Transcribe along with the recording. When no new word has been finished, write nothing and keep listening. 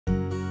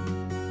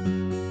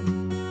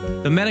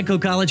The Medical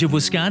College of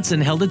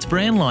Wisconsin held its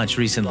brand launch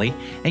recently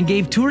and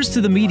gave tours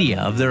to the media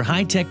of their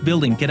high-tech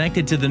building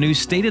connected to the new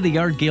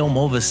state-of-the-art Gail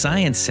Mova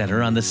Science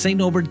Center on the St.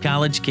 Norbert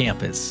College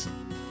campus.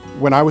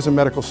 When I was a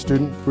medical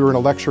student, we were in a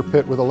lecture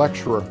pit with a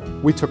lecturer.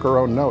 We took our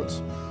own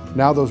notes.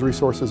 Now those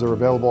resources are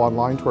available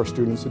online to our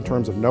students in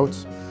terms of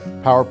notes,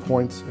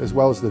 PowerPoints, as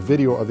well as the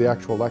video of the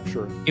actual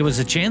lecture. It was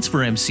a chance for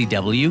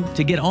MCW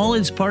to get all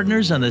its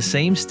partners on the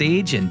same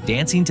stage and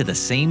dancing to the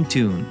same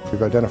tune.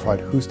 We've identified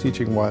who's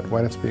teaching what,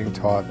 when it's being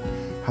taught,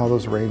 how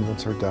those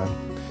arrangements are done,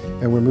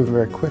 and we're moving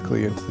very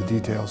quickly into the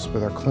details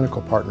with our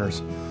clinical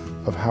partners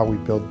of how we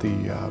build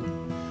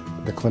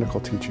the clinical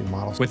teaching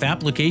models. With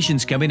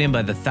applications coming in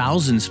by the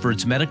thousands for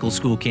its medical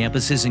school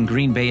campuses in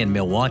Green Bay and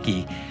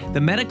Milwaukee, the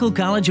Medical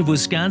College of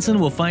Wisconsin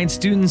will find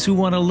students who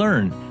want to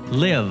learn,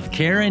 live,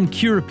 care, and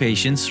cure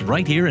patients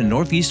right here in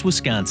Northeast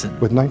Wisconsin.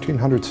 With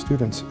 1,900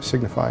 students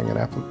signifying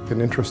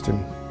an interest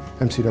in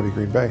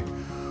MCW-Green Bay,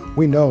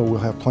 we know we'll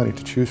have plenty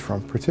to choose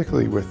from,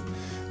 particularly with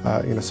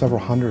several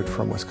hundred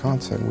from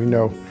Wisconsin. We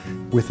know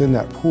within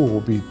that pool will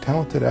be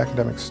talented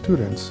academic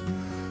students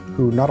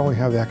who not only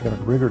have the academic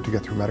rigor to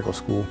get through medical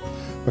school,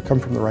 but come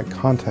from the right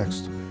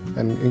context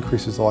and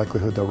increases the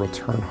likelihood they'll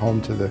return home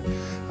to the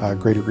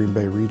greater Green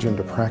Bay region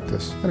to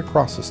practice and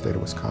across the state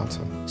of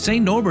Wisconsin.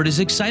 St. Norbert is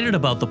excited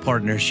about the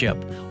partnership,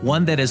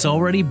 one that has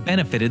already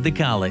benefited the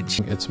college.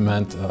 It's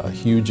meant a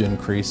huge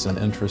increase in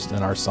interest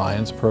in our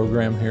science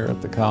program here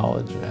at the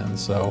college, and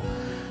so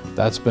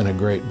that's been a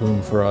great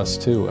boom for us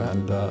too,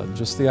 and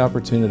just the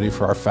opportunity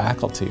for our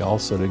faculty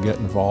also to get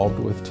involved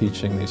with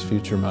teaching these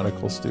future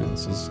medical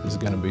students is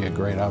going to be a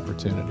great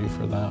opportunity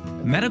for them.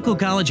 Medical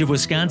College of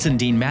Wisconsin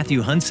Dean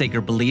Matthew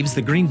Hunsaker believes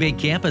the Green Bay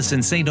campus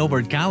and St.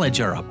 Norbert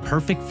College are a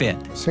perfect fit.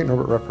 St.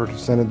 Norbert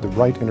represented the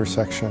right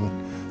intersection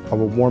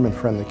of a warm and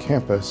friendly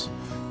campus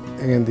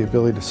and the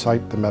ability to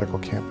site the medical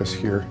campus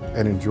here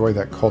and enjoy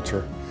that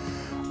culture.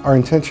 Our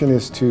intention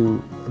is to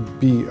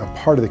be a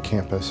part of the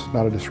campus,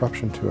 not a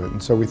disruption to it.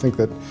 And so we think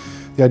that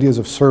the ideas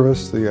of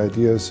service, the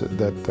ideas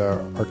that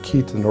are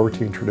key to the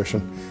Norbertine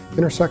tradition,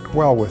 intersect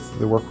well with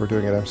the work we're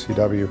doing at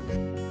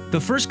MCW.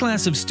 The first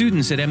class of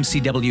students at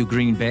MCW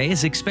Green Bay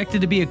is expected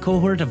to be a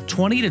cohort of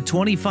 20 to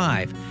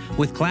 25,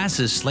 with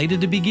classes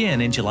slated to begin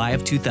in July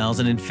of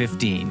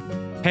 2015.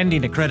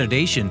 Pending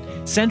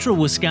accreditation, Central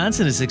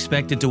Wisconsin is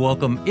expected to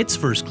welcome its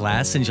first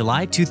class in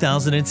July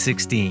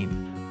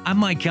 2016. I'm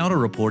Mike Counter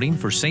reporting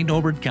for St.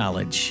 Norbert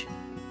College.